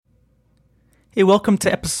Hey, welcome to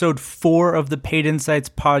episode 4 of the Paid Insights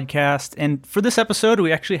podcast. And for this episode,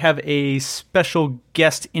 we actually have a special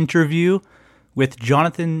guest interview with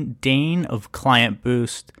Jonathan Dane of Client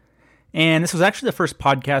Boost. And this was actually the first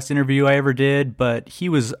podcast interview I ever did, but he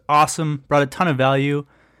was awesome, brought a ton of value,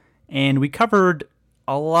 and we covered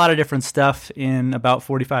a lot of different stuff in about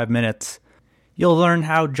 45 minutes. You'll learn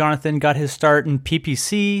how Jonathan got his start in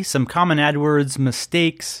PPC, some common AdWords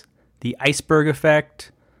mistakes, the iceberg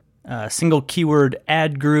effect, single keyword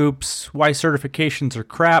ad groups, why certifications are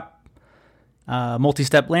crap,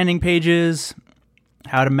 multi-step landing pages,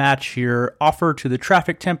 how to match your offer to the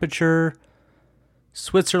traffic temperature,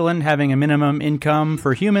 Switzerland having a minimum income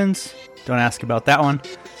for humans, don't ask about that one,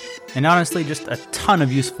 and honestly just a ton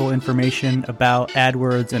of useful information about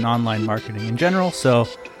AdWords and online marketing in general. So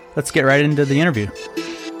let's get right into the interview.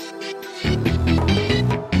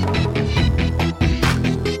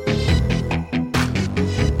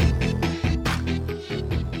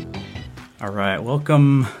 All right,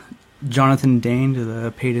 welcome Jonathan Dane to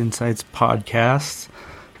the Paid Insights podcast.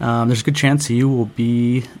 There's a good chance you will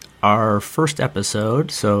be our first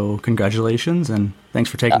episode, so congratulations and thanks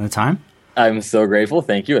for taking the time. I'm so grateful.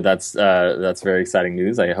 Thank you. That's very exciting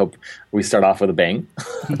news. I hope we start off with a bang.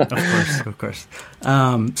 Of course.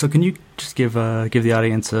 So can you just give the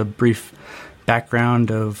audience a brief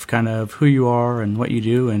background of kind of who you are and what you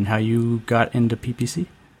do and how you got into PPC?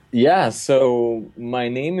 Yeah, so my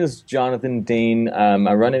name is Jonathan Dane.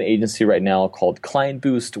 I run an agency right now called Client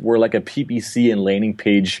Boost. We're like a PPC and landing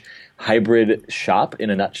page hybrid shop in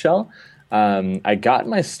a nutshell. I got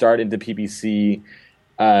my start into PPC,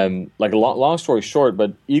 like a long story short,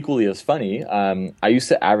 but equally as funny. I used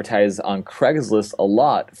to advertise on Craigslist a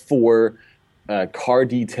lot for car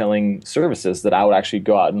detailing services that I would actually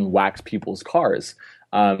go out and wax people's cars.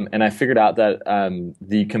 And I figured out that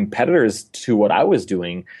the competitors to what I was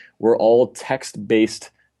doing were all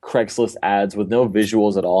text-based Craigslist ads with no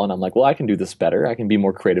visuals at all. And I'm like, well, I can do this better. I can be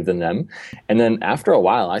more creative than them. And then after a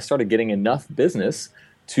while, I started getting enough business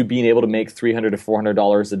to being able to make $300 to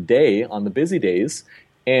 $400 a day on the busy days.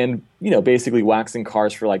 And, basically waxing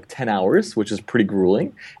cars for like 10 hours, which is pretty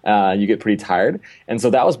grueling. You get pretty tired. And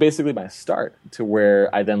so that was basically my start to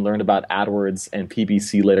where I then learned about AdWords and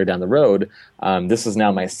PPC later down the road. This is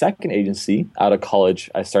now my second agency out of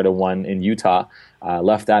college. I started one in Utah,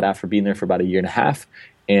 left that after being there for about a year and a half.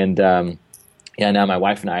 And now my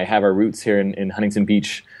wife and I have our roots here in Huntington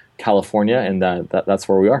Beach, California, and that's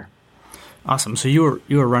where we are. Awesome. So you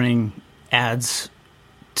were running ads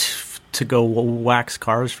to go wax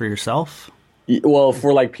cars for yourself? Well,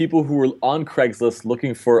 for like people who were on Craigslist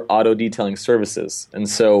looking for auto detailing services. And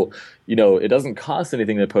so, it doesn't cost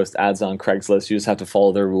anything to post ads on Craigslist. You just have to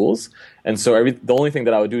follow their rules. And so the only thing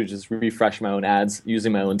that I would do is just refresh my own ads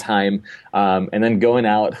using my own time, and then going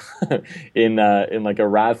out in like a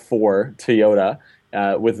RAV4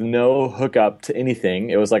 Toyota with no hookup to anything.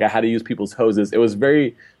 It was like I had to use people's hoses. It was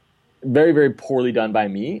very, very, very poorly done by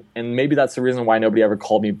me, and maybe that's the reason why nobody ever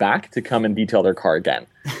called me back to come and detail their car again.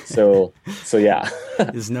 So yeah.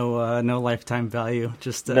 There's no lifetime value.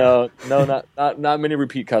 Just no, not many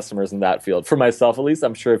repeat customers in that field. For myself, at least,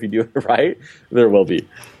 I'm sure if you do it right, there will be.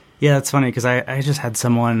 Yeah, it's funny because I just had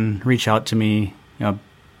someone reach out to me,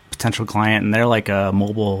 potential client, and they're like a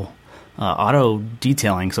mobile auto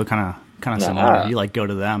detailing, so kind of similar. You like go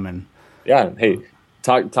to them and hey.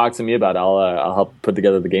 Talk to me about it. I'll help put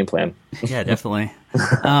together the game plan. Yeah, definitely.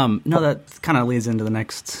 No, that kind of leads into the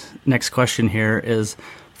next question here is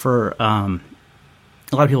for a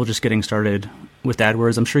lot of people just getting started with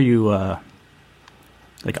AdWords. I'm sure you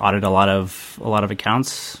audit a lot of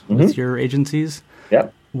accounts with your agencies. Yeah.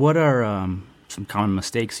 What are some common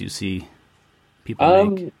mistakes you see people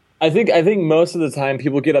make? I think most of the time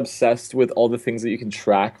people get obsessed with all the things that you can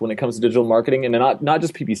track when it comes to digital marketing, and not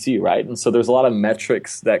just PPC, right? And so there's a lot of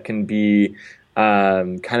metrics that can be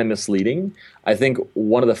kind of misleading. I think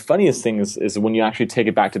one of the funniest things is when you actually take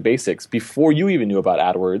it back to basics. Before you even knew about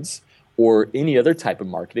AdWords or any other type of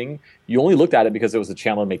marketing, you only looked at it because it was a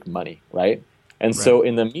channel to make money, right? And so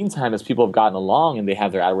in the meantime, as people have gotten along and they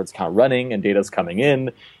have their AdWords account running and data's coming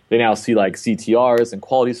in, they now see like CTRs and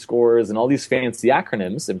quality scores and all these fancy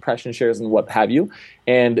acronyms, impression shares and what have you,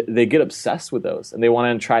 and they get obsessed with those and they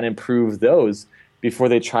want to try to improve those before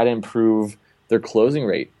they try to improve their closing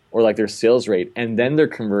rate or like their sales rate and then their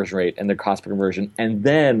conversion rate and their cost per conversion and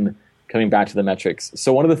then coming back to the metrics.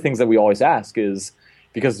 So one of the things that we always ask is,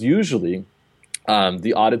 because usually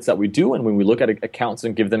the audits that we do and when we look at accounts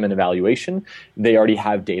and give them an evaluation, they already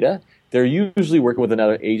have data. They're usually working with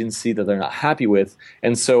another agency that they're not happy with.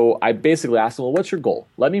 And so I basically ask them, well, what's your goal?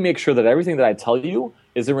 Let me make sure that everything that I tell you,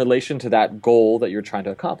 is in relation to that goal that you're trying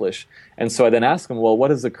to accomplish. And so I then ask them, well,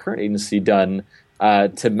 what has the current agency done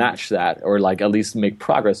to match that, or like at least make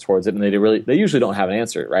progress towards it? And they usually don't have an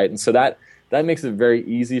answer, right? And so that makes it very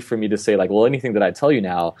easy for me to say, like, well, anything that I tell you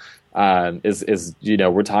now is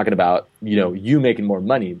we're talking about you making more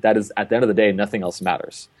money. That is, at the end of the day, nothing else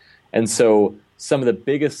matters. And so some of the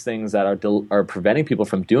biggest things that are preventing people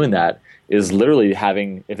from doing that is literally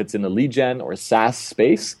having, if it's in the lead gen or SaaS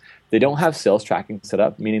space, they don't have sales tracking set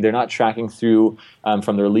up, meaning they're not tracking through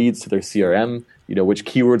from their leads to their CRM, which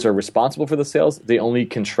keywords are responsible for the sales. They only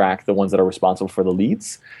can track the ones that are responsible for the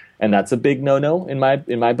leads. And that's a big no-no in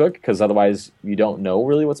my book, because otherwise you don't know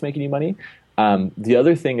really what's making you money. The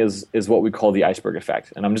other thing is what we call the iceberg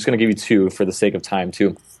effect. And I'm just going to give you two for the sake of time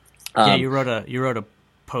too. You wrote a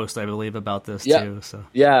post, I believe, about this too. So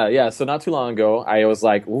So not too long ago, I was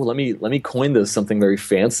like, "Ooh, let me coin this something very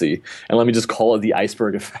fancy, and let me just call it the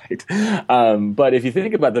iceberg effect." But if you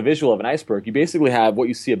think about the visual of an iceberg, you basically have what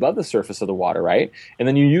you see above the surface of the water, right? And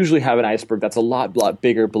then you usually have an iceberg that's a lot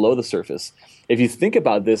bigger below the surface. If you think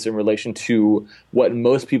about this in relation to what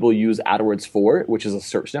most people use AdWords for, which is a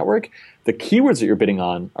search network, the keywords that you're bidding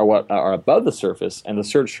on are what are above the surface, and the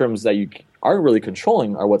search terms that you aren't really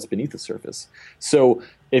controlling are what's beneath the surface. So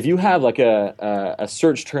if you have like a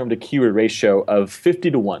search term to keyword ratio of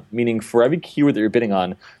 50-1, meaning for every keyword that you're bidding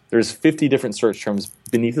on, there's 50 different search terms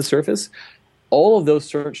beneath the surface, all of those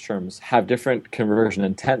search terms have different conversion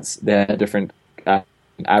intents, they have different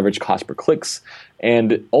average cost per clicks,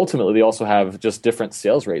 and ultimately they also have just different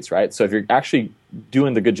sales rates, right? So if you're actually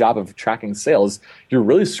doing the good job of tracking sales, you're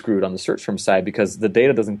really screwed on the search term side, because the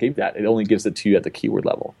data doesn't give that. It only gives it to you at the keyword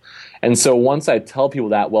level. And so once I tell people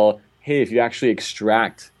that, well, hey, if you actually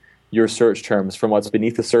extract your search terms from what's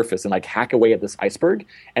beneath the surface and like hack away at this iceberg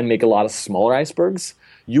and make a lot of smaller icebergs,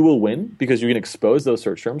 you will win, because you can expose those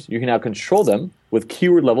search terms. You can now control them with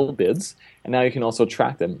keyword level bids, and now you can also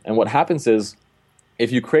track them. And what happens is,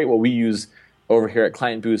 if you create what we use over here at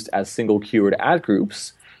Client Boost as single keyword ad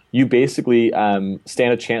groups, you basically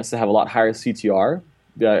stand a chance to have a lot higher CTR,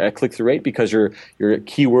 click-through rate, because your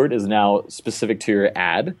keyword is now specific to your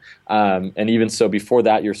ad. And even so, before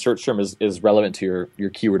that, your search term is relevant to your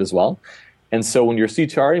keyword as well. And so when your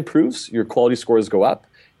CTR improves, your quality scores go up,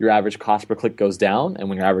 your average cost per click goes down, and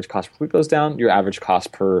when your average cost per click goes down, your average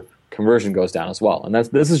cost per conversion goes down as well. And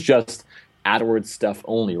this is just AdWords stuff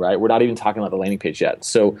only, right? We're not even talking about the landing page yet.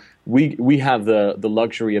 So we have the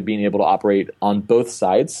luxury of being able to operate on both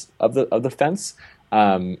sides of the fence,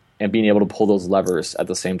 and being able to pull those levers at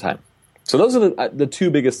the same time. So those are the two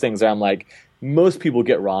biggest things that I'm like, most people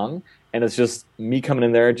get wrong, and it's just me coming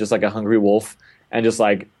in there just like a hungry wolf and just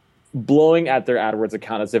like blowing at their AdWords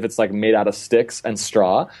account as if it's like made out of sticks and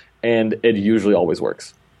straw, and it usually always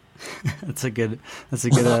works. That's a good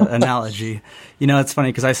analogy. It's funny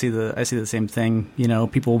because I see the same thing.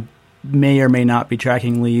 People may or may not be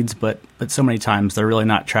tracking leads, but so many times they're really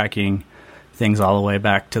not tracking things all the way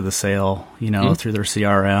back to the sale, through their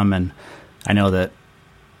CRM. And I know that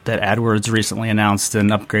AdWords recently announced an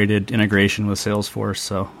upgraded integration with Salesforce,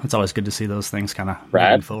 so it's always good to see those things kind of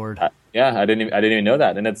moving forward. I didn't even know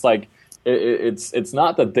that. And it's like it's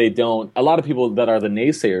not that they don't. A lot of people that are the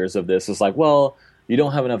naysayers of this is like, well, you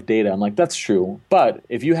don't have enough data. I'm like, that's true. But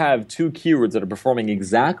if you have two keywords that are performing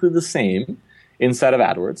exactly the same inside of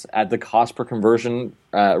AdWords at the cost per conversion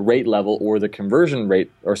rate level, or the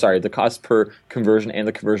cost per conversion and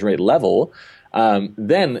the conversion rate level,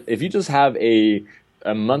 then if you just have a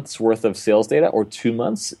month's worth of sales data or 2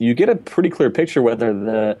 months, you get a pretty clear picture whether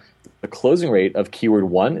the closing rate of keyword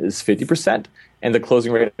 1 is 50% and the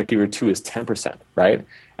closing rate of keyword 2 is 10%, right?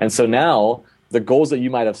 And so now the goals that you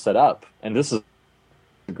might have set up, and this is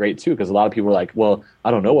great too, because a lot of people are like, well, I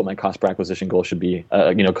don't know what my cost per acquisition goal should be,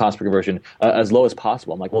 cost per conversion as low as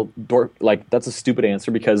possible. I'm like, well, that's a stupid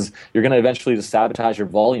answer, because you're going to eventually just sabotage your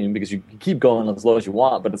volume, because you keep going as low as you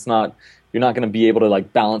want, but you're not going to be able to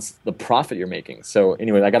like balance the profit you're making. So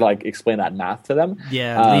anyway, I got to like explain that math to them.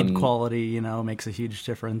 Yeah, lead quality, makes a huge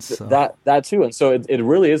difference. So. That too. And so it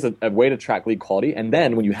really is a way to track lead quality. And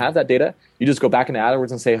then when you have that data, you just go back into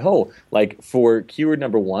AdWords and say, oh, like for keyword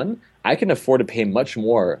number 1, I can afford to pay much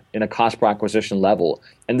more in a cost per acquisition level.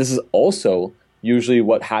 And this is also usually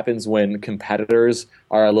what happens when competitors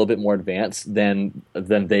are a little bit more advanced than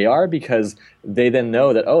they are, because they then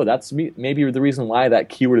know that, oh, that's maybe the reason why that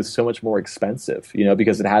keyword is so much more expensive,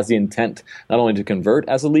 because it has the intent not only to convert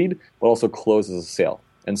as a lead, but also close as a sale.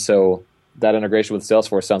 And so that integration with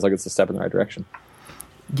Salesforce sounds like it's a step in the right direction.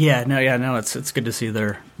 Yeah, no, it's good to see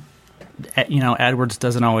AdWords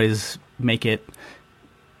doesn't always make it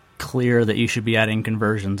clear that you should be adding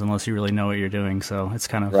conversions unless you really know what you're doing. So it's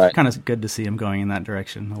kind of good to see them going in that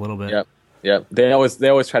direction a little bit. Yep. Yep. They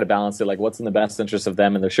always try to balance it, like what's in the best interest of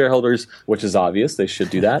them and their shareholders, which is obvious. They should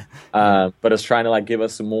do that. But it's trying to like give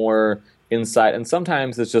us some more insight. And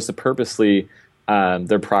sometimes it's just purposely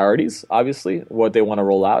their priorities, obviously, what they want to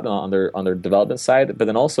roll out on their development side. But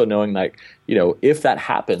then also knowing like, if that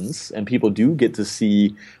happens and people do get to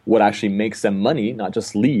see what actually makes them money, not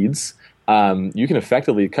just leads, you can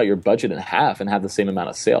effectively cut your budget in half and have the same amount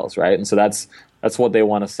of sales, right? And so that's what they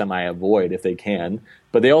want to semi-avoid if they can.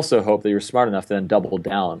 But they also hope that you're smart enough to then double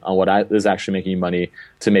down on what is actually making you money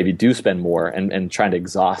to maybe do spend more and trying to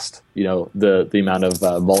exhaust, the amount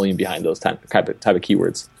of volume behind those type of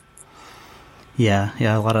keywords. Yeah.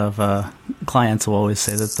 A lot of clients will always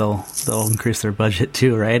say that they'll increase their budget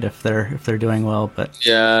too, right? If they're doing well, but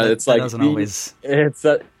yeah, it's like doesn't always.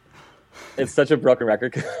 It's such a broken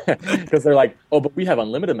record because they're like, oh, but we have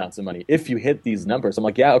unlimited amounts of money if you hit these numbers. I'm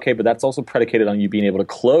like, yeah, okay, but that's also predicated on you being able to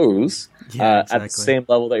close at the same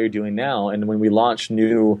level that you're doing now. And when we launch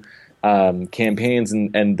new campaigns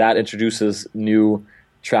and that introduces new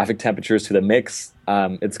traffic temperatures to the mix,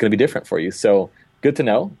 it's going to be different for you. So good to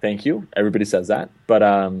know. Thank you. Everybody says that, but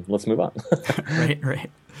let's move on. Right.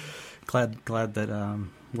 Glad that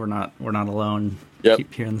we're not alone. Yep.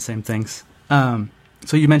 Keep hearing the same things.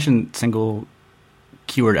 So you mentioned single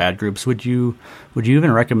keyword ad groups. Would you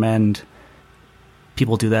even recommend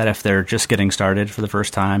people do that if they're just getting started for the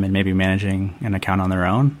first time and maybe managing an account on their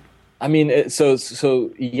own? I mean, so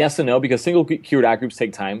yes and no, because single keyword ad groups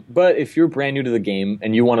take time. But if you're brand new to the game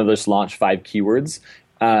and you want to just launch 5 keywords,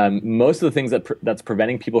 most of the things that's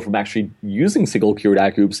preventing people from actually using single keyword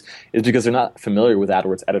ad groups is because they're not familiar with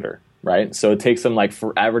AdWords Editor, right? So it takes them like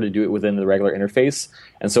forever to do it within the regular interface,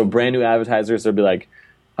 and so brand new advertisers will be like,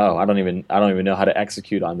 "Oh, I don't even know how to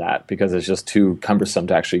execute on that because it's just too cumbersome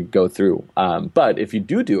to actually go through." But if you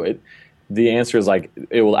do it, the answer is like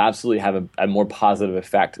it will absolutely have a more positive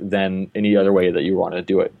effect than any other way that you want to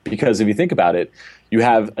do it. Because if you think about it, you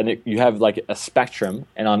have like a spectrum,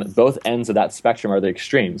 and on both ends of that spectrum are the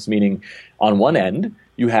extremes. Meaning, on one end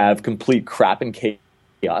you have complete crap and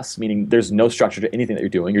chaos, meaning there's no structure to anything that you're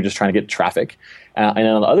doing. You're just trying to get traffic, and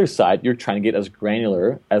on the other side, you're trying to get as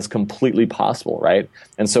granular as completely possible, right?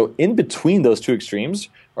 And so, in between those two extremes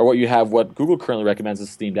are what Google currently recommends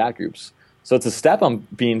as themed ad groups. So it's a step on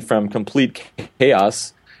being from complete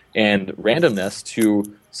chaos and randomness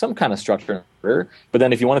to some kind of structure. But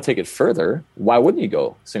then if you want to take it further, why wouldn't you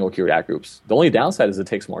go single keyword ad groups? The only downside is it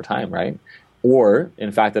takes more time, right? Or,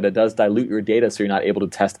 in fact, that it does dilute your data so you're not able to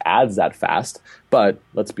test ads that fast. But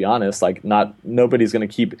let's be honest, like nobody's going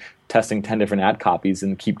to keep testing 10 different ad copies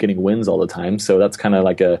and keep getting wins all the time. So that's kind of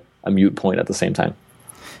like a mute point at the same time.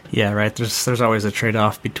 Yeah, right. There's always a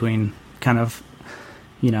trade-off between kind of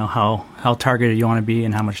how targeted you want to be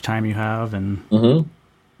and how much time you have, and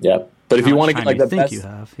yeah. But if you want to get like the best, you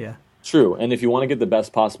have, yeah, true. And if you want to get the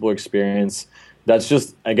best possible experience, that's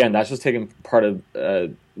just taking part of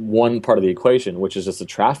one part of the equation, which is just the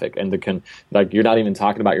traffic, and you're not even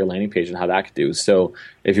talking about your landing page and how that could do. So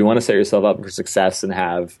if you want to set yourself up for success and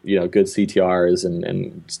have good CTRs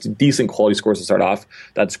and decent quality scores to start off,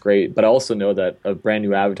 that's great. But I also know that brand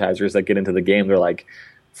new advertisers that get into the game, they're like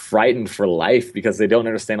frightened for life because they don't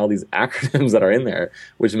understand all these acronyms that are in there,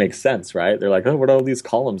 which makes sense, right? They're like, oh, what are all these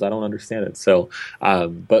columns? I don't understand it. So,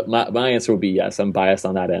 but my answer would be yes, I'm biased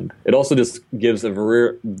on that end. It also just gives a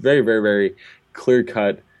very, very, very, very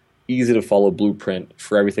clear-cut, easy-to-follow blueprint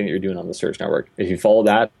for everything that you're doing on the search network. If you follow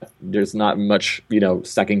that, there's not much,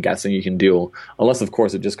 second-guessing you can do, unless, of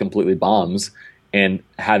course, it just completely bombs. And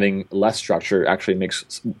having less structure actually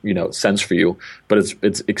makes sense for you, but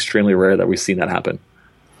it's extremely rare that we've seen that happen.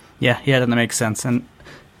 Yeah, that makes sense. And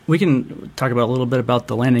we can talk about a little bit about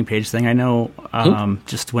the landing page thing. I know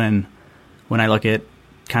just when I look at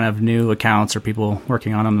kind of new accounts or people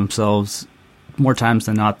working on them themselves, more times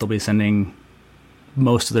than not, they'll be sending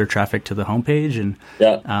most of their traffic to the homepage.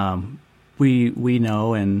 And we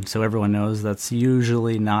know, and so everyone knows, that's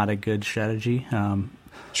usually not a good strategy.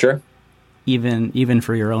 Sure. Even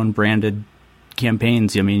for your own branded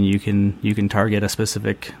campaigns, I mean, you can target a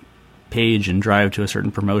specific page and drive to a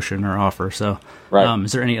certain promotion or offer. So, right.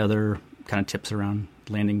 Is there any other kind of tips around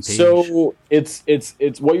landing page? So it's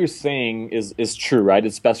what you're saying is true, right?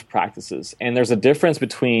 It's best practices, and there's a difference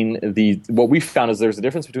between what we found is there's a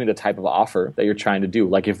difference between the type of offer that you're trying to do.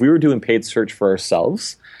 Like if we were doing paid search for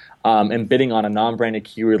ourselves and bidding on a non-branded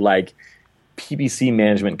keyword like PPC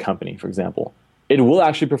management company, for example, it will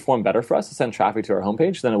actually perform better for us to send traffic to our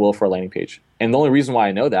homepage than it will for a landing page. And the only reason why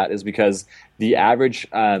I know that is because the average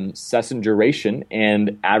session duration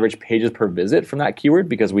and average pages per visit from that keyword,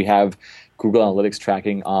 because we have Google Analytics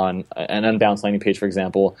tracking on an unbalanced landing page, for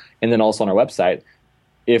example, and then also on our website.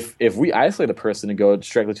 If we isolate a person and go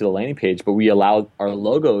directly to the landing page, but we allow our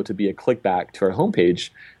logo to be a clickback to our homepage,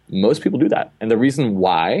 most people do that. And the reason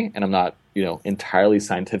why, and I'm not entirely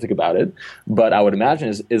scientific about it, but I would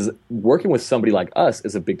imagine is working with somebody like us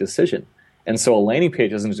is a big decision. And so a landing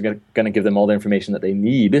page isn't just going to give them all the information that they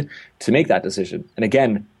need to make that decision. And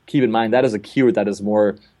again, keep in mind that is a keyword that is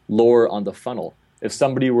more lower on the funnel. If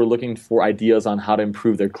somebody were looking for ideas on how to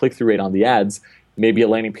improve their click-through rate on the ads, maybe a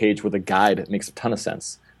landing page with a guide makes a ton of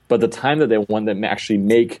sense. But the time that they want to actually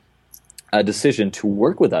make a decision to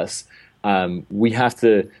work with us, we have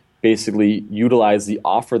to basically utilize the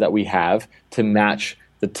offer that we have to match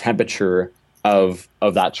the temperature of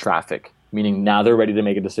that traffic. Meaning now they're ready to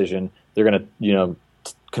make a decision. They're going to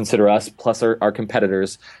consider us plus our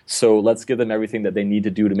competitors. So let's give them everything that they need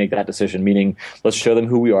to do to make that decision. Meaning let's show them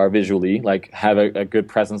who we are visually, like have a good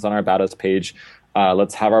presence on our About Us page.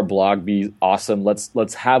 Let's have our blog be awesome.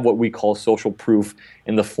 Let's have what we call social proof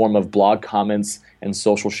in the form of blog comments and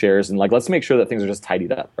social shares, and let's make sure that things are just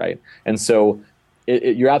tidied up, right? And so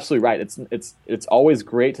you're absolutely right. It's always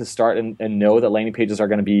great to start and know that landing pages are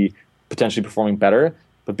going to be potentially performing better,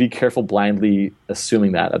 but be careful blindly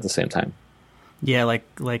assuming that at the same time. Yeah,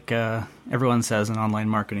 like everyone says in online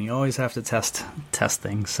marketing, you always have to test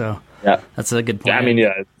things. So yeah, that's a good point. Yeah, I mean,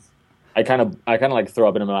 yeah. I kind of like throw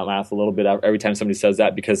up in my mouth a little bit every time somebody says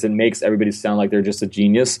that, because it makes everybody sound like they're just a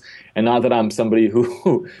genius. And not that I'm somebody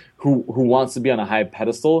who wants to be on a high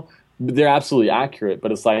pedestal. They're absolutely accurate,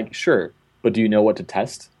 but it's like, sure, but do you know what to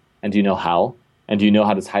test? And do you know how? And do you know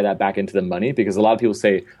how to tie that back into the money? Because a lot of people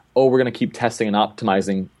say, oh, we're going to keep testing and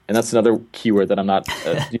optimizing. And that's another keyword that I'm not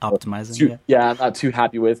optimizing. I'm not too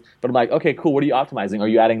happy with. But I'm like, okay, cool. What are you optimizing? Are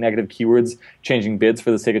you adding negative keywords, changing bids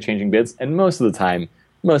for the sake of changing bids? And most of the time,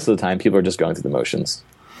 people are just going through the motions.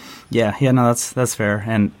 Yeah, no, that's fair.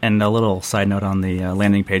 And a little side note on the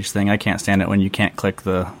landing page thing, I can't stand it when you can't click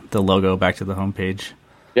the logo back to the homepage.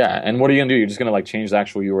 Yeah, and what are you going to do? You're just going to change the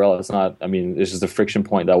actual URL. It's not, it's just a friction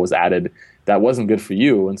point that was added that wasn't good for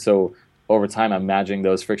you. And so over time, I'm imagining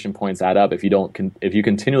those friction points add up if you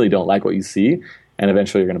continually don't like what you see, and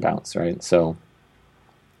eventually you're going to bounce, right? So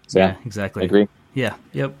yeah, exactly. I agree. Yeah,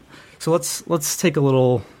 yep. So let's take a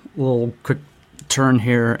little quick turn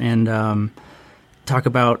here and talk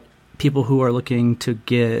about people who are looking to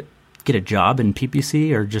get a job in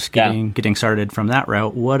PPC or just getting started from that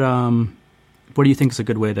route. What do you think is a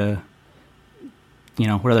good way to,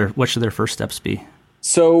 what should their first steps be?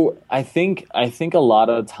 So I think a lot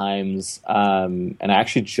of times, and I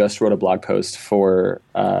actually just wrote a blog post for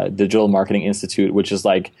Digital Marketing Institute, which is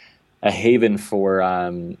like a haven for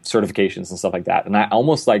certifications and stuff like that. And I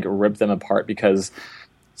almost ripped them apart because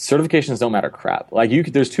certifications don't matter crap.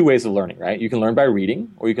 There's two ways of learning, right? You can learn by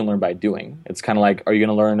reading or you can learn by doing. It's kind of like, are you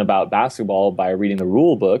going to learn about basketball by reading the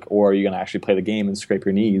rule book, or are you going to actually play the game and scrape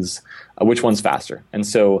your knees? Which one's faster? And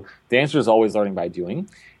so the answer is always learning by doing.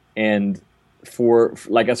 And for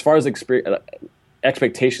as far as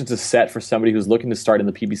expectations to set for somebody who's looking to start in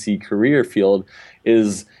the PPC career field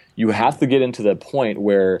is you have to get into the point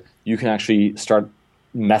where you can actually start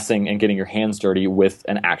messing and getting your hands dirty with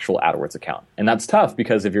an actual AdWords account. And that's tough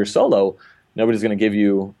because if you're solo, nobody's going to give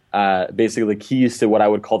you basically the keys to what I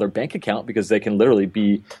would call their bank account, because they can literally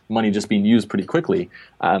be money just being used pretty quickly.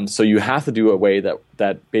 So you have to do a way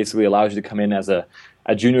that basically allows you to come in as a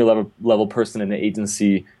junior level person in the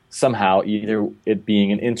agency somehow, either it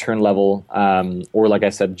being an intern level or, like I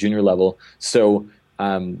said, junior level. So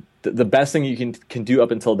the best thing you can do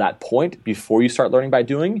up until that point before you start learning by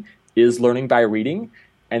doing is learning by reading,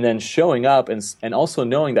 and then showing up and also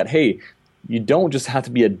knowing that, hey, you don't just have to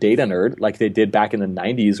be a data nerd like they did back in the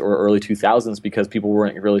 90s or early 2000s because people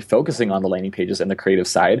weren't really focusing on the landing pages and the creative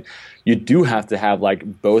side. You do have to have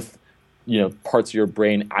both parts of your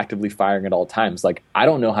brain actively firing at all times. I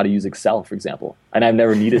don't know how to use Excel, for example, and I've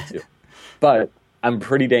never needed to. But I'm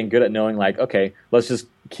pretty dang good at knowing okay, let's just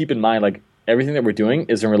keep in mind everything that we're doing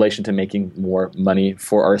is in relation to making more money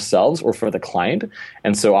for ourselves or for the client.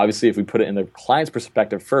 And so obviously if we put it in the client's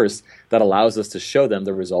perspective first, that allows us to show them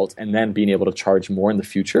the results and then being able to charge more in the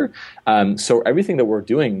future. So everything that we're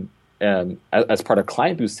doing as part of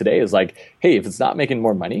Client Boost today is hey, if it's not making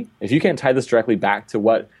more money, if you can't tie this directly back to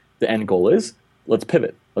what the end goal is, let's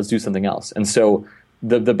pivot. Let's do something else. And so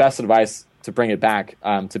the best advice to bring it back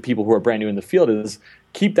to people who are brand new in the field is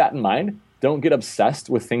keep that in mind. don't get obsessed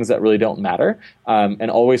with things that really don't matter,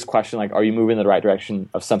 and always question, like, are you moving in the right direction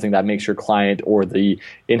of something that makes your client or the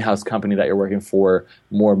in-house company that you're working for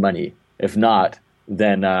more money? If not,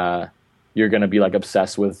 then you're going to be like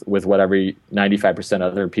obsessed with whatever 95%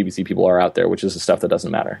 other PPC people are out there, which is the stuff that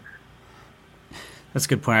doesn't matter. That's a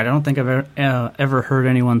good point. I don't think I've ever heard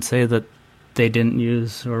anyone say that they didn't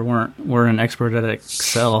use or weren't an expert at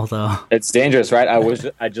Excel, though. It's dangerous, right?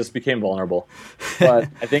 I just became vulnerable, but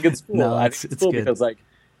I think it's cool. No, I it's think it's cool good. because, like,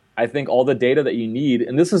 I think all the data that you need,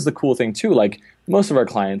 and this is the cool thing too. Like, most of our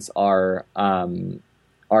clients are in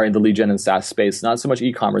the lead gen and SaaS space, not so much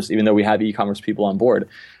e-commerce, even though we have e-commerce people on board.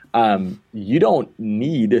 You don't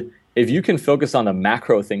need, if you can focus on the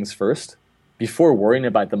macro things first before worrying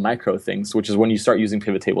about the micro things, which is when you start using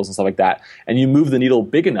pivot tables and stuff like that, and you move the needle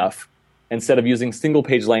big enough. Instead of using single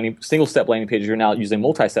step landing pages, you're now using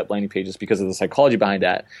multi-step landing pages because of the psychology behind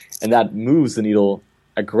that. And that moves the needle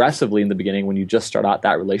aggressively in the beginning when you just start out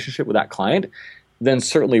that relationship with that client. Then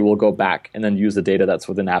certainly we'll go back and then use the data that's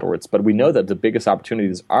within AdWords. But we know that the biggest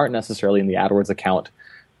opportunities aren't necessarily in the AdWords account.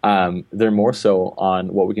 They're more so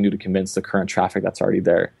on what we can do to convince the current traffic that's already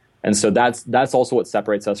there. And so that's also what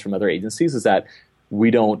separates us from other agencies, is that we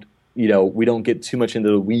don't get too much into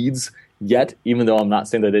the weeds yet, even though I'm not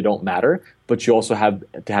saying that they don't matter, but you also have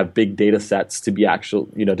to have big data sets to be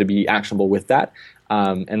actionable with that.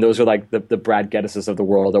 And those are like the Brad Geddeses of the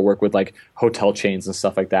world that work with like hotel chains and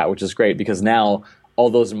stuff like that, which is great because now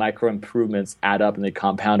all those micro improvements add up and they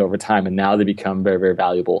compound over time, and now they become very, very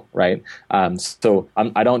valuable, right? So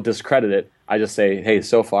I don't discredit it. I just say, hey,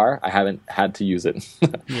 so far I haven't had to use it.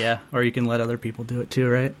 Yeah, or you can let other people do it too,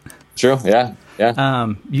 right? True. Yeah.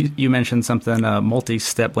 You mentioned something,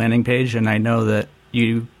 multi-step landing page, and I know that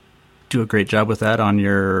you do a great job with that on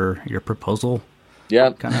your proposal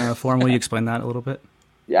kind of form. Will you explain that a little bit?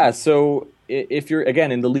 Yeah. So if you're,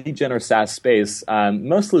 again, in the lead gen or SaaS space,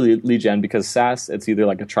 mostly lead gen, because SaaS, it's either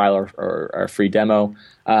like a trial or a free demo.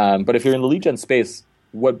 But if you're in the lead gen space,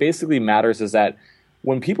 what basically matters is that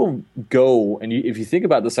when people go, and if you think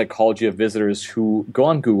about the psychology of visitors who go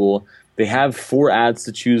on Google, they have 4 ads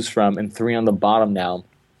to choose from and 3 on the bottom now.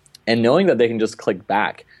 And knowing that they can just click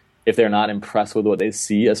back if they're not impressed with what they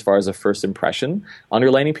see as far as a first impression on your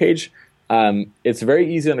landing page, it's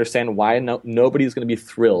very easy to understand why nobody's going to be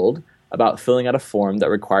thrilled about filling out a form that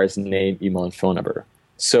requires name, email, and phone number.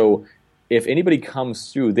 So if anybody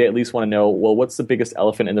comes through, they at least want to know, well, what's the biggest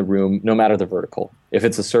elephant in the room, no matter the vertical. If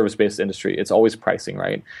it's a service-based industry, it's always pricing,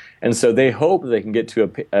 right? And so they hope they can get to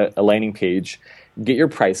a landing page, get your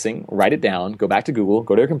pricing, write it down, go back to Google,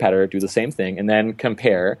 go to your competitor, do the same thing, and then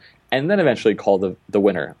compare, and then eventually call the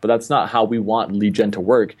winner. But that's not how we want lead gen to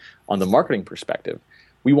work on the marketing perspective.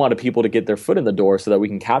 We want people to get their foot in the door so that we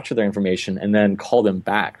can capture their information and then call them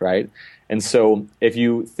back, right? And so if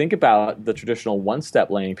you think about the traditional one-step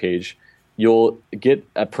landing page, you'll get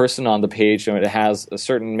a person on the page and it has a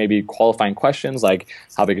certain maybe qualifying questions like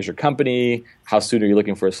how big is your company, how soon are you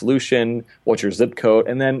looking for a solution, what's your zip code,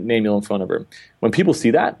 and then name, email, and phone number. When people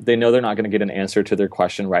see that, they know they're not going to get an answer to their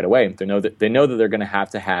question right away. They know that they're going to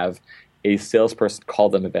have a salesperson call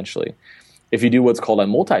them eventually. If you do what's called a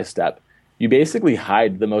multi-step, you basically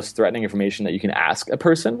hide the most threatening information that you can ask a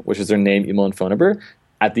person, which is their name, email, and phone number,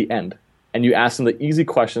 at the end. And you ask them the easy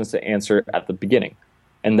questions to answer at the beginning.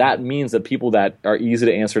 And that means that people that are easy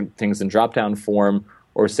to answer things in drop-down form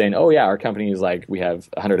or saying, oh, yeah, our company is like, we have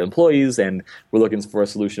 100 employees and we're looking for a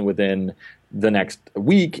solution within the next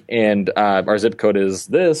week and our zip code is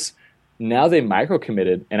this. Now they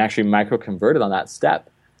micro-committed and actually micro-converted on that step.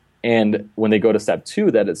 And when they go to step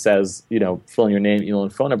 2, that it says, fill in your name, email,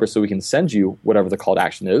 and phone number so we can send you whatever the call to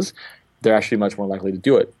action is, they're actually much more likely to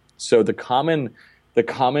do it. So the common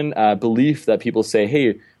belief that people say,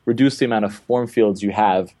 hey, reduce the amount of form fields you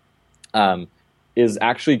have, is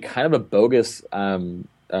actually kind of a bogus, what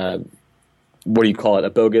do you call it?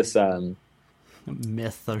 A bogus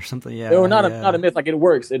myth or something. Yeah. No, not a myth. Like it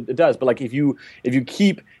works, it does. But like if you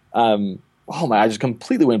keep, I just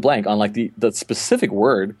completely went blank on like the specific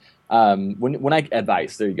word. When I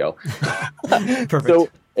advice, there you go. Perfect. So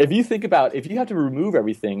if you have to remove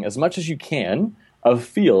everything as much as you can of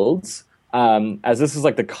fields. As this is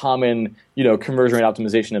like the common, conversion rate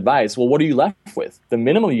optimization advice, well, what are you left with? The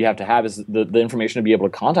minimum you have to have is the information to be able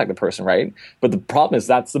to contact the person, right? But the problem is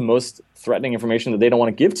that's the most threatening information that they don't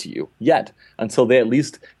want to give to you yet until they at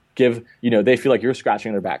least give, they feel like you're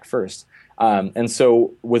scratching their back first. And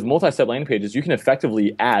so with multi-step landing pages, you can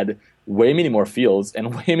effectively add way many more fields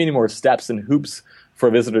and way many more steps and hoops for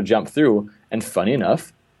a visitor to jump through. And funny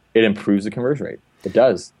enough, it improves the conversion rate. It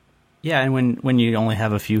does. Yeah, and when you only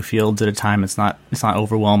have a few fields at a time, it's not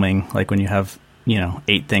overwhelming. Like when you have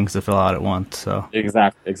 8 things to fill out at once. So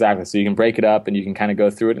exactly. So you can break it up and you can kind of go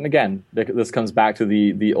through it. And again, this comes back to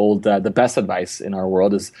the old the best advice in our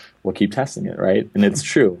world is we'll keep testing it, right? And it's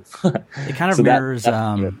true. It kind of so mirrors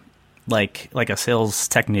like a sales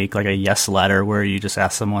technique, like a yes letter, where you just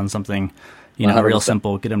ask someone something, 100%. Real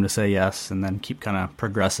simple, get them to say yes, and then keep kind of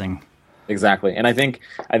progressing. Exactly. And I think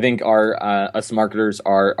our us marketers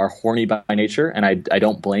are horny by nature, and I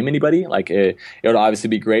don't blame anybody. Like it would obviously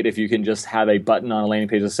be great if you can just have a button on a landing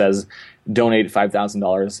page that says donate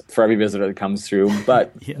 $5,000 for every visitor that comes through.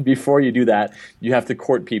 But before you do that, you have to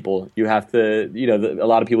court people. You have to, a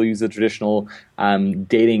lot of people use the traditional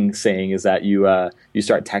dating saying is that you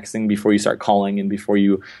start texting before you start calling and before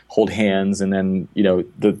you hold hands, and then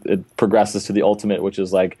it progresses to the ultimate, which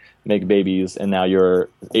is like make babies, and now you're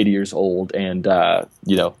 80 years old, and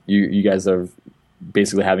you guys are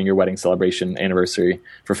basically having your wedding celebration anniversary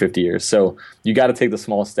for 50 years. So you got to take the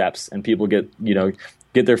small steps, and people get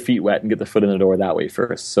their feet wet and get their foot in the door that way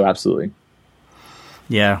first. So absolutely.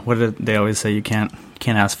 Yeah. What did they always say? You can't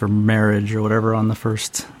ask for marriage or whatever on the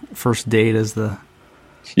first date is the.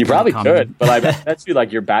 You probably could, but I bet you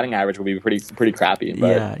like your batting average would be pretty crappy.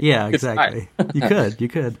 But yeah, exactly. You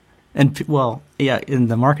could. And in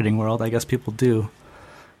the marketing world, I guess people do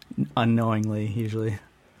unknowingly usually.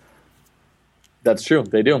 That's true.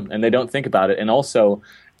 They do. And they don't think about it. And also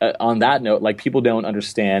on that note, like people don't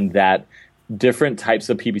understand that different types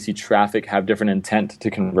of PPC traffic have different intent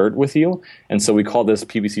to convert with you. And so we call this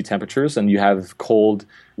PPC temperatures, and you have cold,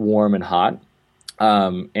 warm, and hot.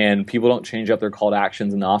 And people don't change up their call to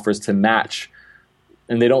actions and offers to match,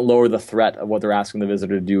 and they don't lower the threat of what they're asking the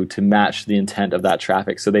visitor to do to match the intent of that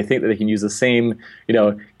traffic. So they think that they can use the same,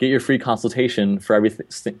 get your free consultation for every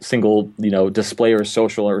single, display or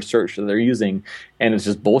social or search that they're using. And it's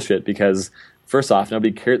just bullshit because first off,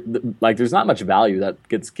 nobody cares. Like, there's not much value that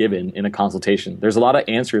gets given in a consultation. There's a lot of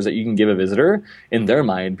answers that you can give a visitor in their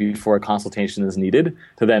mind before a consultation is needed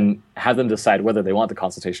to then have them decide whether they want the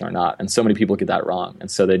consultation or not. And so many people get that wrong. And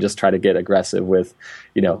so they just try to get aggressive with,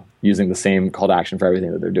 using the same call to action for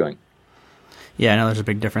everything that they're doing. Yeah, I know there's a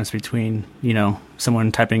big difference between,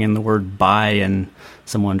 someone typing in the word buy and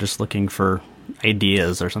someone just looking for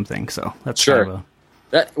ideas or something. So that's sure.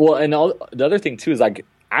 The other thing too is like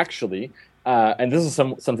actually. And this is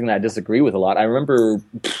something that I disagree with a lot. I remember,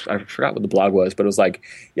 I forgot what the blog was, but it was like,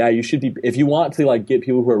 yeah, you should be, if you want to like get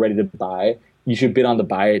people who are ready to buy, you should bid on the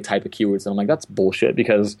buy type of keywords. And I'm like, that's bullshit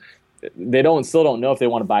because they still don't know if they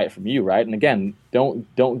want to buy it from you, right? And again,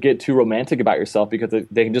 don't get too romantic about yourself because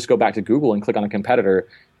they can just go back to Google and click on a competitor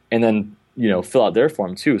and then, fill out their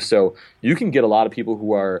form too. So you can get a lot of people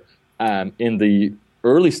who are in the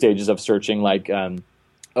early stages of searching, like,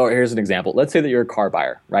 here's an example. Let's say that you're a car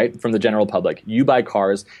buyer, right? From the general public. You buy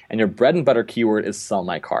cars, and your bread and butter keyword is sell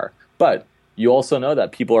my car. But you also know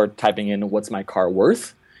that people are typing in what's my car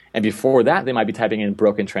worth? And before that, they might be typing in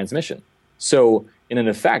broken transmission. So in an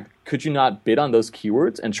effect, could you not bid on those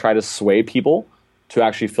keywords and try to sway people to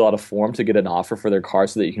actually fill out a form to get an offer for their car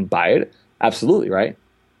so that you can buy it? Absolutely, right?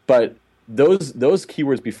 But those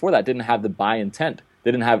keywords before that didn't have the buy intent.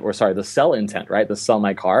 They didn't have, the sell intent, right? The sell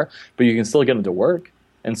my car, but you can still get them to work.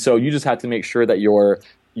 And so you just have to make sure that your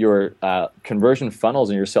conversion funnels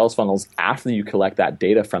and your sales funnels after you collect that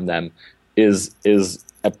data from them is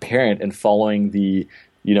apparent and following the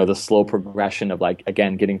slow progression of like,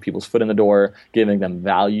 again, getting people's foot in the door, giving them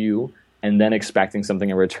value, and then expecting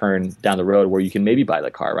something in return down the road where you can maybe buy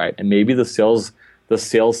the car, right? And maybe the sales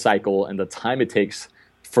cycle and the time it takes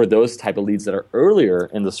for those type of leads that are earlier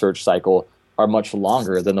in the search cycle are much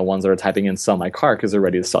longer than the ones that are typing in sell my car because they're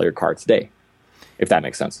ready to sell your car today. If that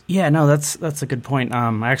makes sense. Yeah, no, that's a good point.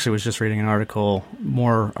 I actually was just reading an article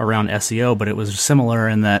more around SEO, but it was similar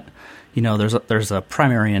in that, there's a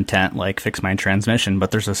primary intent like fix my transmission,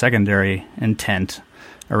 but there's a secondary intent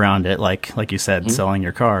around it, like you said, selling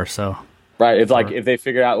your car. So right, it's like if they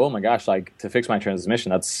figure out, oh my gosh, like to fix my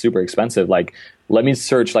transmission, that's super expensive. Like, let me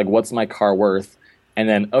search like what's my car worth, and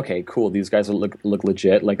then okay, cool, these guys look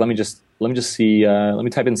legit. Like let me just see. Let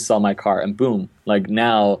me type in sell my car, and boom, like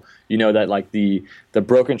now. You know that like the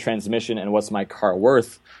broken transmission and what's my car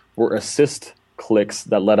worth were assist clicks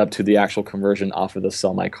that led up to the actual conversion off of the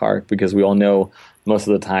sell my car, because we all know most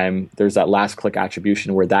of the time there's that last click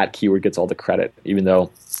attribution where that keyword gets all the credit, even though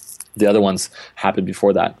the other ones happened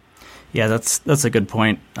before that. Yeah, that's a good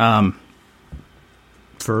point.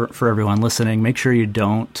 For everyone listening, make sure you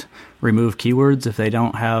don't remove keywords if they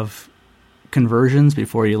don't have conversions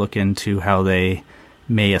before you look into how they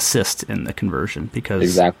may assist in the conversion, because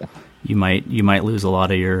exactly you might lose a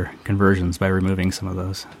lot of your conversions by removing some of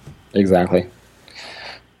those. Exactly.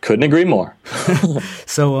 Couldn't agree more.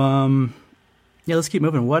 So Yeah, let's keep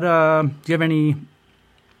moving. What do you have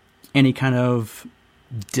any kind of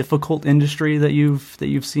difficult industry that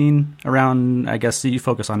you've seen around? I guess you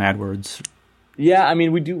focus on AdWords. Yeah, I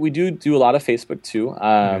mean, we do a lot of Facebook too.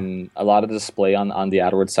 A lot of display on the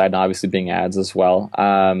AdWords side, and obviously being ads as well.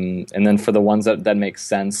 And then for the ones that make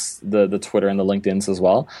sense, the Twitter and the LinkedIn's as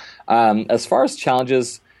well. As far as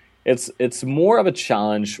challenges, it's more of a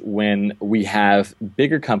challenge when we have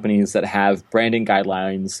bigger companies that have branding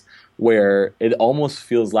guidelines where it almost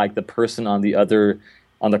feels like the person on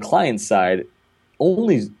the client side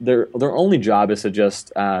their only job is to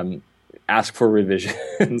just ask for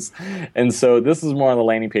revisions. And so this is more on the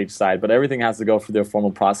landing page side, but everything has to go through their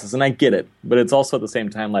formal process. And I get it, but it's also at the same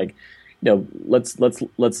time like,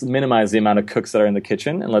 let's minimize the amount of cooks that are in the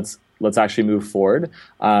kitchen, and let's actually move forward.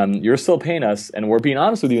 You're still paying us, and we're being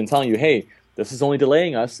honest with you and telling you, hey, this is only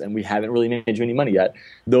delaying us, and we haven't really made you any money yet.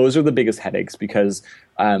 Those are the biggest headaches because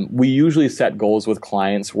we usually set goals with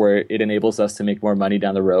clients where it enables us to make more money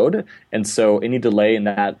down the road. And so any delay in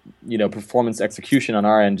that, performance execution on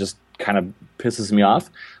our end just kind of pisses me off.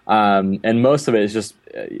 And most of it is just,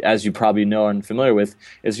 as you probably know and familiar with,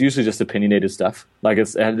 is usually just opinionated stuff. Like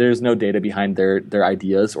there's no data behind their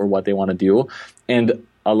ideas or what they want to do. And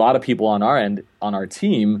a lot of people on our end, on our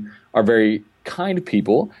team, are very kind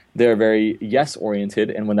people. They're very yes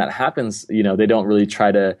oriented, and when that happens, they don't really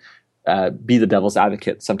try to be the devil's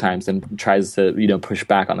advocate sometimes, and tries to push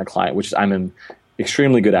back on the client, which I'm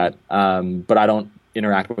extremely good at. But I don't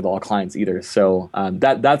interact with all clients either. So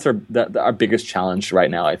that's our biggest challenge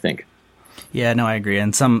right now, I think. Yeah, no, I agree.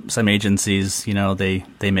 And some agencies,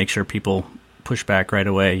 they make sure people push back right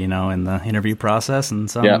away, in the interview process, and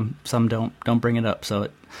some don't bring it up. So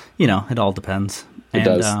it all depends. It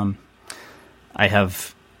does. I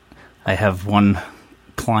have one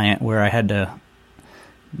client where I had to,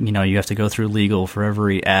 you have to go through legal for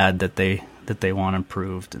every ad that they want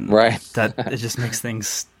approved, and right. That it just makes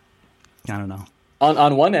things, I don't know.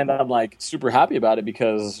 On one end, I'm like super happy about it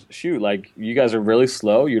because shoot, like you guys are really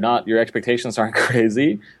slow. Your expectations aren't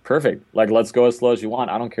crazy. Perfect. Like let's go as slow as you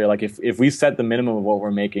want. I don't care. Like if we set the minimum of what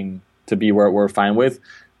we're making to be where we're fine with,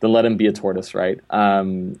 then let him be a tortoise, right?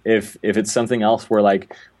 If it's something else where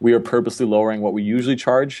like we are purposely lowering what we usually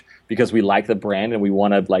charge because we like the brand and we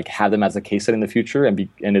want to like have them as a case study in the future, and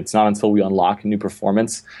it's not until we unlock new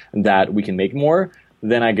performance that we can make more,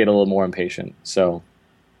 then I get a little more impatient. So.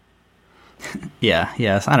 Yeah.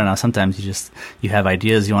 I don't know. Sometimes you have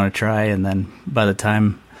ideas you want to try, and then by the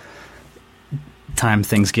time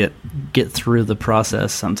things get through the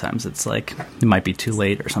process, sometimes it's like it might be too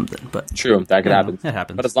late or something. But true, that could happen. It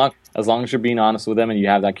happens. But as long as you're being honest with them and you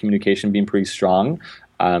have that communication being pretty strong,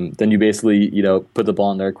 then you basically put the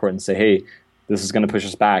ball in their court and say, hey, this is going to push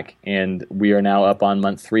us back, and we are now up on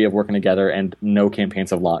month 3 of working together, and no campaigns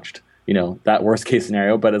have launched. That worst case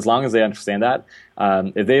scenario. But as long as they understand that,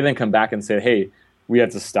 if they then come back and say, hey, we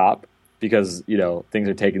have to stop because things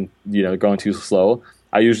are going too slow,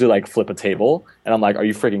 I usually like flip a table, and I'm like, are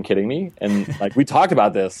you freaking kidding me? And like we talked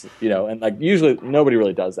about this, and like usually nobody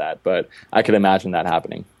really does that, but I could imagine that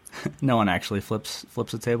happening. No one actually flips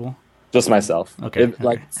a table? Just myself. Okay.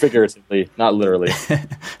 Like figuratively, not literally.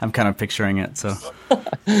 I'm kind of picturing it. So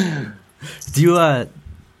do you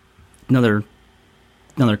another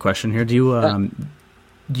question here. Do you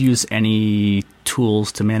use any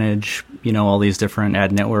tools to manage, all these different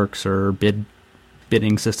ad networks or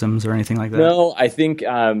bidding systems or anything like that? No, I think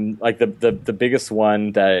like the biggest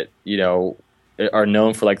one that are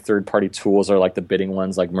known for like third-party tools are like the bidding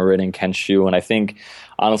ones like Marin and Kenshu, and I think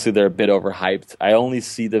honestly they're a bit overhyped. I only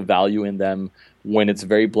see the value in them when it's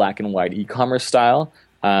very black and white e-commerce style.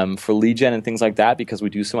 For lead gen and things like that, because we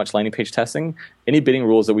do so much landing page testing, any bidding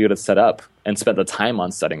rules that we would have set up and spent the time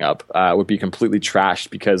on setting up would be completely trashed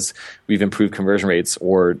because we've improved conversion rates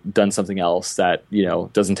or done something else that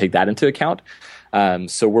doesn't take that into account.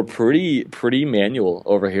 So we're pretty manual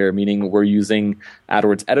over here, meaning we're using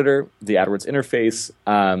AdWords Editor, the AdWords interface.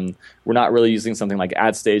 We're not really using something like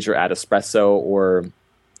AdStage or AdEspresso or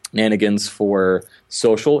Nanigans for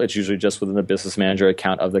social. It's usually just within the business manager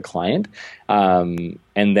account of the client. And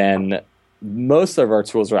then most of our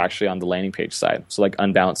tools are actually on the landing page side. So like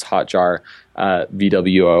Unbounce, Hotjar,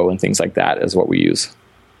 VWO, and things like that is what we use.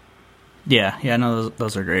 Yeah, no,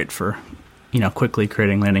 those are great for, quickly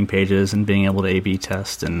creating landing pages and being able to A/B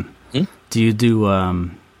test. And do you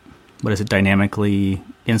do, dynamically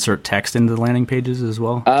insert text into the landing pages as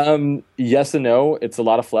well? Yes and no. It's a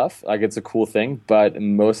lot of fluff. Like it's a cool thing, but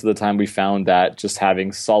most of the time we found that just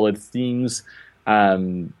having solid themes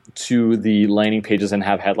to the landing pages and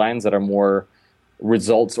have headlines that are more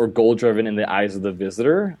results or goal driven in the eyes of the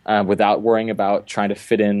visitor, without worrying about trying to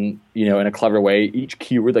fit in, in a clever way. Each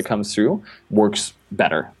keyword that comes through works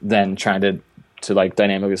better than trying to like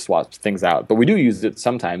dynamically swap things out. But we do use it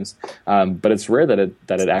sometimes, but it's rare that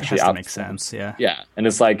it actually makes sense. Yeah. Yeah. And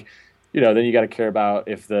it's like, then you got to care about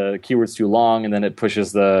if the keyword's too long and then it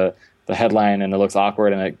pushes the headline and it looks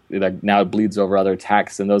awkward and it now it bleeds over other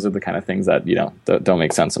text. And those are the kind of things that, don't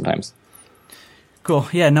make sense sometimes. Cool.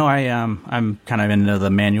 Yeah, no, I'm kind of into the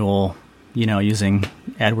manual, using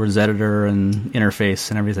AdWords editor and interface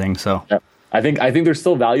and everything. So yeah. I think there's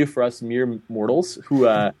still value for us mere mortals who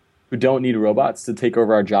don't need robots to take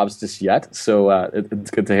over our jobs just yet. So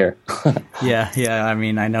it's good to hear. Yeah. I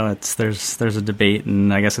mean, I know there's a debate,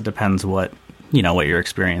 and I guess it depends what your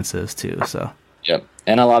experience is too. So yep.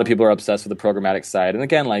 And a lot of people are obsessed with the programmatic side. And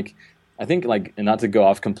again, I think and not to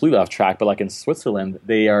go completely off track, but in Switzerland,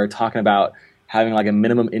 they are talking about having a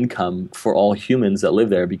minimum income for all humans that live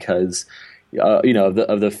there because of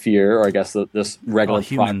the fear, or I guess this regular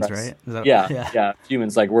humans, progress. Right? Yeah,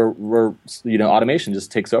 humans. We're automation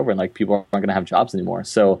just takes over, and people aren't going to have jobs anymore.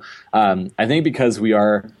 So I think because we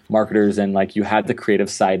are marketers, and you had the creative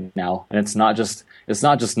side now, and it's not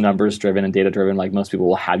just numbers driven and data driven like most people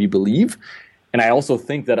will have you believe. And I also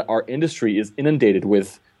think that our industry is inundated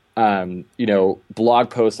with blog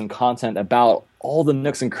posts and content about all the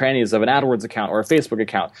nooks and crannies of an AdWords account or a Facebook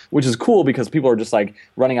account, which is cool because people are just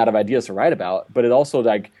running out of ideas to write about. But it also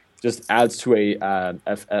just adds to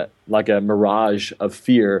a mirage of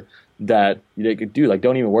fear that you could do.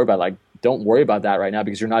 Don't even worry about don't worry about that right now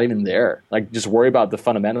because you're not even there. Just worry about the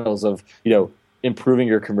fundamentals of improving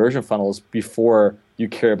your conversion funnels before you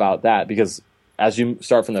care about that, because as you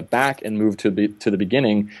start from the back and move to the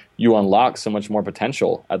beginning, you unlock so much more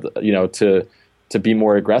potential to be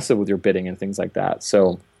more aggressive with your bidding and things like that.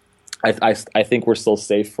 So I think we're still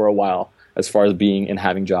safe for a while as far as being and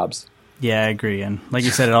having jobs. Yeah, I agree. And like you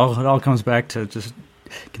said, it all comes back to just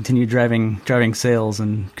continue driving sales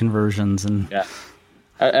and conversions. And yeah,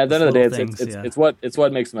 at the end of the day, it's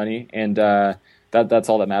what makes money, and that's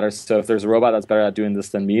all that matters. So if there's a robot that's better at doing this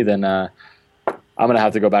than me, then I'm going to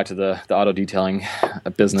have to go back to the auto detailing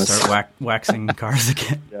business. Start waxing cars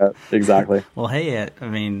again. Yeah, exactly. Well, hey, I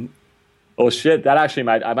mean... Oh, shit. That actually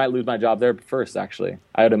I might lose my job there first, actually.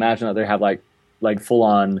 I would imagine that they have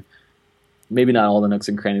full-on, maybe not all the nooks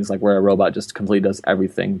and crannies, where a robot just completely does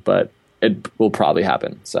everything, but it will probably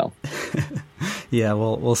happen, so... Yeah,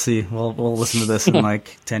 we'll see. We'll listen to this in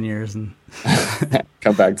 10 years and...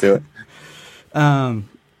 come back to it. I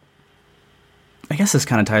guess this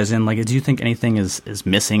kind of ties in. Do you think anything is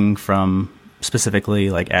missing from specifically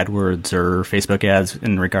AdWords or Facebook ads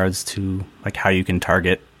in regards to how you can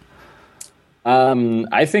target?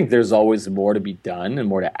 I think there's always more to be done and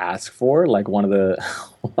more to ask for. One of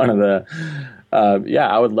the,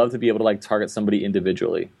 I would love to be able to target somebody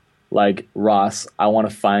individually. Ross, I want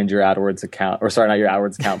to find your AdWords account, or sorry, not your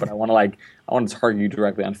AdWords account, but I want to target you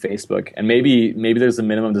directly on Facebook. And maybe there's a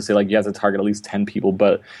minimum to say you have to target at least 10 people,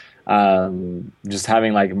 but just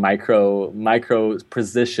having micro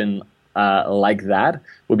precision like that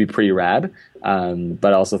would be pretty rad. But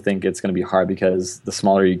I also think it's going to be hard because the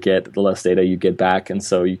smaller you get, the less data you get back, and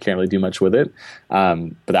so you can't really do much with it.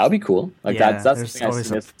 But that would be cool. That's there's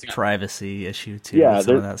always a privacy issue too. Yeah, with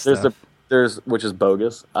some of that stuff. There's which is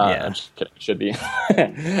bogus. I'm just kidding. It should be.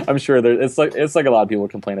 I'm sure it's like a lot of people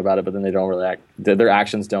complain about it, but then they don't really act. Their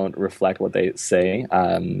actions don't reflect what they say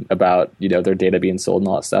about their data being sold and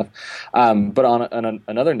all that stuff. But on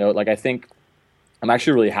another note, I think I'm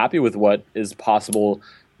actually really happy with what is possible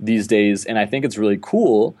these days, and I think it's really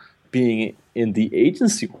cool being in the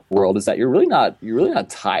agency world is that you're really not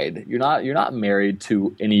tied. You're not married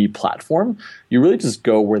to any platform. You really just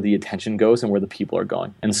go where the attention goes and where the people are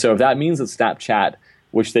going. And so if that means that Snapchat,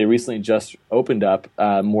 which they recently just opened up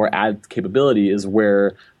more ad capability, is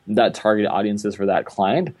where that target audience is for that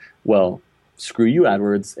client, well, screw you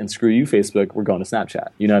AdWords and screw you Facebook, we're going to Snapchat.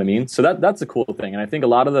 You know what I mean? So that's a cool thing. And I think a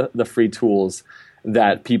lot of the free tools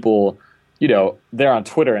that people, they're on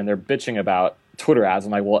Twitter and they're bitching about Twitter ads.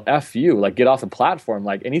 I'm like, well, F you, get off the platform.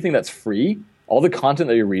 Anything that's free, all the content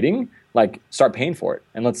that you're reading, start paying for it.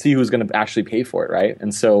 And let's see who's going to actually pay for it, right?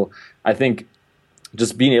 And so I think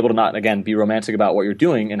just being able to not, again, be romantic about what you're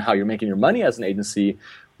doing and how you're making your money as an agency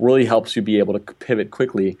really helps you be able to pivot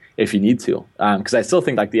quickly if you need to. Because I still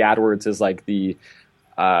think the AdWords is the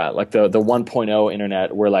 1.0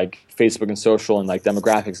 internet, where Facebook and social and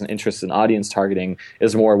demographics and interests and audience targeting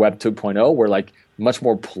is more Web 2.0, where much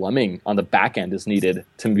more plumbing on the back end is needed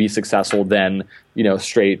to be successful than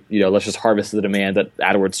straight let's just harvest the demand that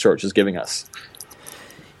AdWords search is giving us.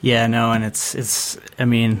 Yeah, no, and it's I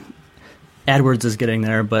mean, AdWords is getting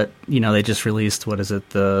there, but they just released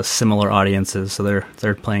the similar audiences, so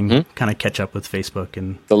they're playing kind of catch up with Facebook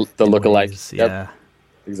and the lookalike. Yeah,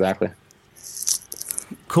 exactly.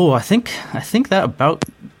 Cool. I think that about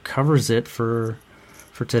covers it for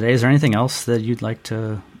today. Is there anything else that you'd like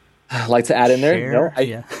to add in there? No,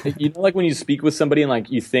 like when you speak with somebody and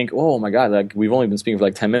like you think, oh my god, like we've only been speaking for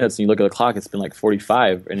like 10 minutes, and you look at the clock, it's been like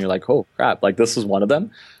 45, and you're like, oh crap, like this is one of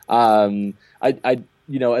them.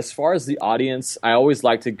 As far as the audience, I always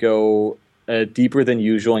like to go deeper than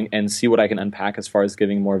usual and see what I can unpack as far as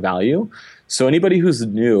giving more value. So anybody who's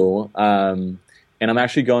new, and I'm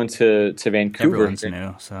actually going to Vancouver. Everyone's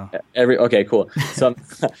new, so okay, cool. So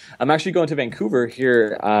I'm actually going to Vancouver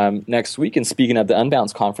here next week and speaking at the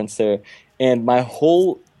Unbounce conference there. And my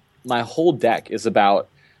whole deck is about,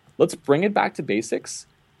 let's bring it back to basics,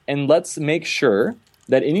 and let's make sure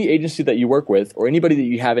that any agency that you work with or anybody that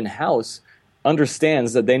you have in house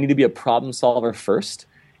understands that they need to be a problem solver first,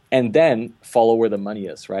 and then follow where the money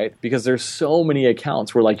is, right? Because there's so many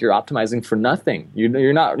accounts where like you're optimizing for nothing.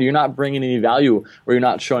 You're not bringing any value, or you're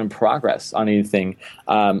not showing progress on anything.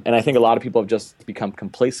 And I think a lot of people have just become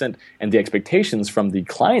complacent, and the expectations from the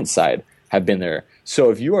client side have been there.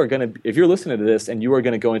 So if you're listening to this and you are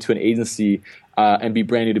going to go into an agency and be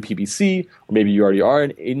brand new to PPC, or maybe you already are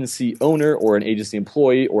an agency owner or an agency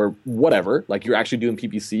employee or whatever, like you're actually doing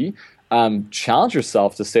PPC, challenge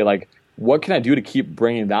yourself to say like, what can I do to keep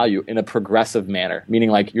bringing value in a progressive manner? Meaning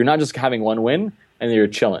like you're not just having one win and then you're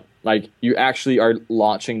chilling. Like you actually are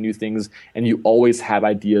launching new things, and you always have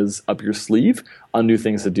ideas up your sleeve on new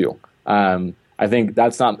things to do. I think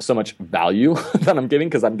that's not so much value that I'm giving,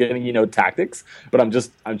 because I'm giving tactics, but I'm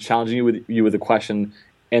challenging you with a question.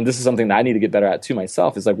 And this is something that I need to get better at too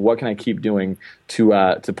myself. Is like, what can I keep doing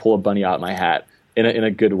to pull a bunny out of my hat in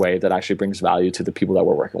a good way that actually brings value to the people that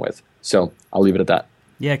we're working with? So I'll leave it at that.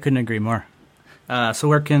 Yeah, I couldn't agree more. So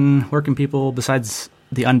where can people, besides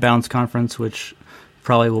the Unbounce conference, which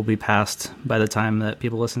probably will be past by the time that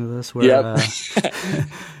people listen to this? You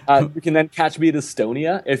can then catch me at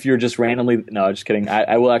Estonia if you're just randomly. No, just kidding.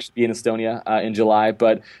 I will actually be in Estonia in July,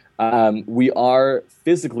 but we are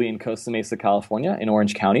physically in Costa Mesa, California, in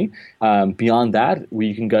Orange County. Beyond that,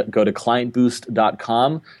 you can go to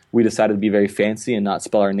clientboost.com. We decided to be very fancy and not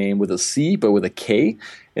spell our name with a C, but with a K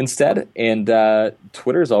instead. And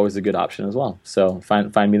Twitter is always a good option as well. So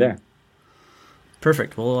find me there.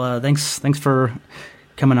 Perfect. Well, thanks for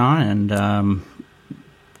coming on, and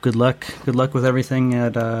good luck with everything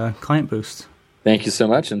at Client Boost. Thank you so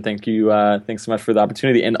much, and thanks so much for the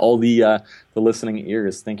opportunity, and all the listening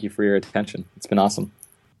ears. Thank you for your attention. It's been awesome.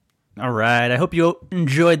 All right. I hope you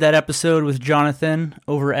enjoyed that episode with Jonathan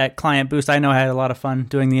over at Client Boost. I know I had a lot of fun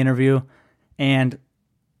doing the interview, and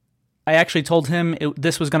I actually told him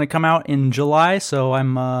this was going to come out in July, so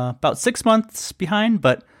I'm about 6 months behind,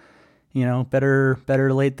 but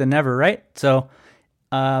better late than never, right? So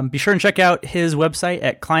be sure and check out his website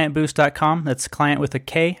at clientboost.com. That's client with a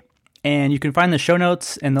K. And you can find the show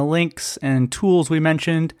notes and the links and tools we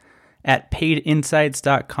mentioned at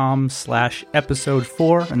paidinsights.com/episode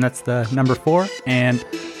 4. And that's the number 4. And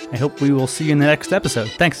I hope we will see you in the next episode.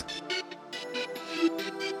 Thanks.